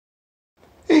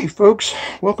Hey folks,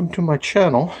 welcome to my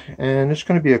channel, and it's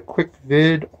going to be a quick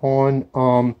vid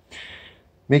on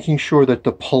making sure that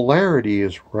the polarity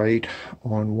is right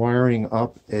on wiring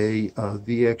up a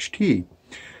VXT.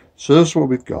 So this is what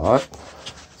we've got.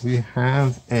 We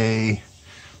have a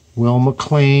Will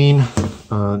McLean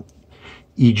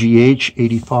EGH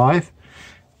 85,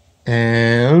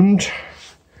 and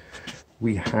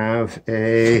we have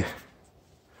a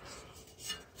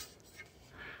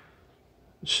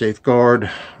Safeguard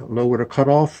low water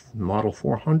cutoff, model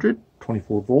 400,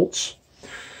 24 volts.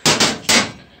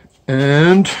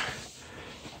 And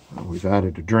we've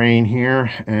added a drain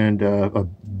here, and a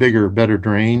bigger, better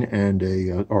drain,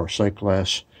 and our sight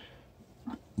glass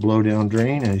blowdown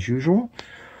drain as usual.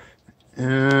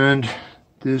 And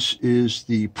this is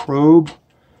the probe,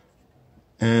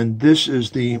 and this is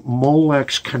the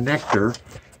Molex connector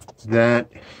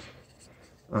that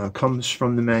comes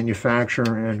from the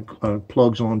manufacturer and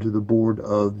plugs onto the board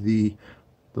of the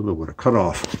low water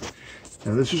cutoff.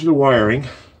 Now this is the wiring,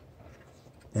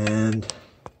 and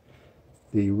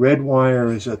the red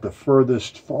wire is at the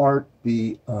furthest part.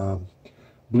 The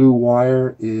blue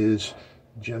wire is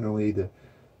generally the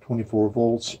 24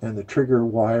 volts, and the trigger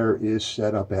wire is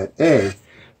set up at A,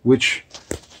 which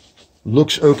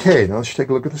looks okay. Now let's take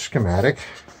a look at the schematic.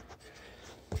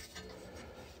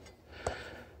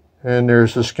 And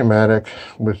there's the schematic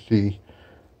with the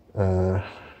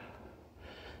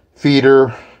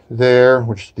feeder there,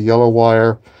 which is the yellow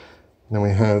wire. And then we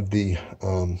have the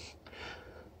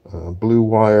blue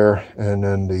wire, and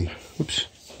then the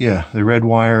red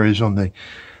wire is on the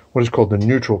what is called the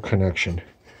neutral connection.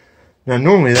 Now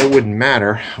normally that wouldn't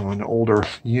matter on older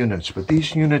units, but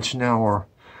these units now are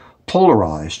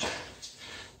polarized.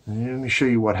 And let me show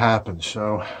you what happens.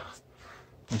 So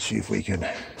let's see if we can,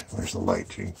 where's the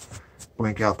light? You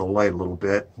blink out the light a little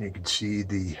bit. You can see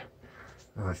the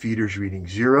feeder's reading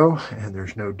 0, and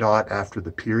there's no dot after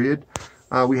the period.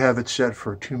 We have it set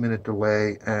for a 2-minute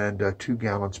delay and 2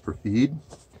 gallons per feed.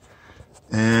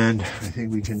 And I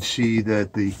think we can see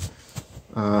that the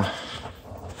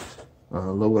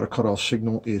low water cutoff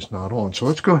signal is not on. So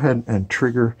let's go ahead and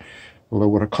trigger the low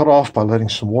water cutoff by letting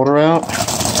some water out.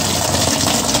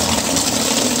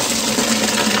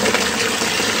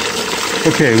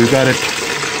 Okay, we've got it.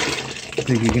 I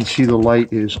think you can see the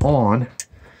light is on,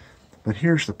 but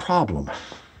here's the problem.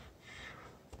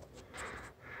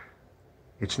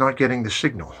 It's not getting the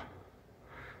signal.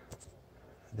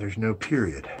 There's no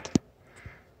period.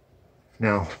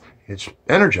 Now, it's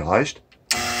energized,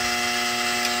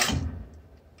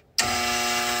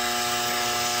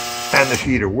 and the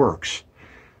feeder works.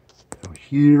 So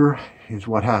here is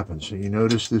what happens. So you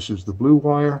notice this is the blue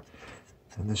wire,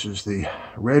 and this is the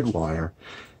red wire,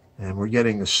 and we're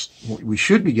getting this. We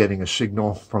should be getting a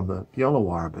signal from the yellow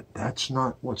wire, but that's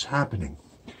not what's happening.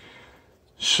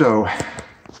 So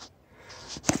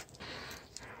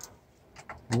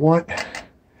what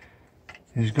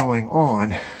is going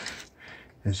on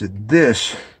is that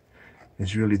this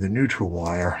is really the neutral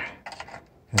wire,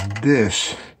 and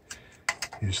this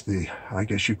is the, I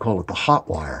guess you call it the hot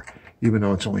wire, even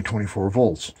though it's only 24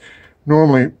 volts.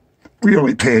 Normally, we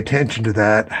only pay attention to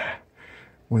that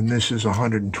when this is a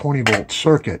 120 volt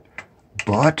circuit,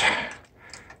 but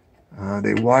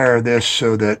they wire this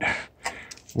so that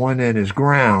one end is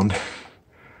ground.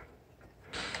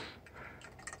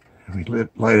 And we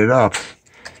light it up,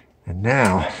 and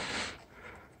now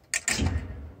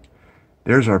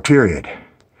there's our period.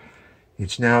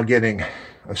 It's now getting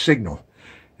a signal,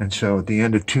 and so at the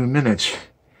end of 2 minutes,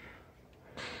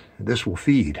 this will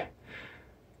feed.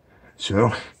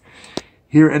 So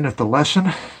here endeth the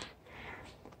lesson.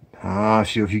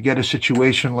 So if you get a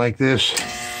situation like this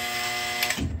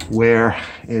where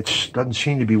it doesn't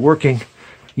seem to be working,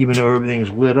 even though everything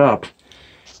is lit up,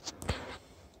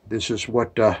 this is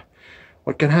what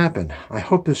can happen. I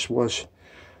hope this was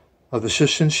of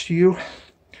assistance to you.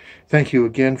 Thank you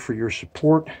again for your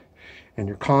support and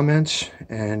your comments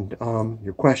and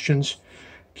your questions.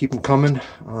 Keep them coming.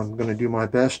 I'm going to do my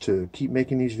best to keep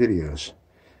making these videos.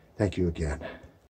 Thank you again.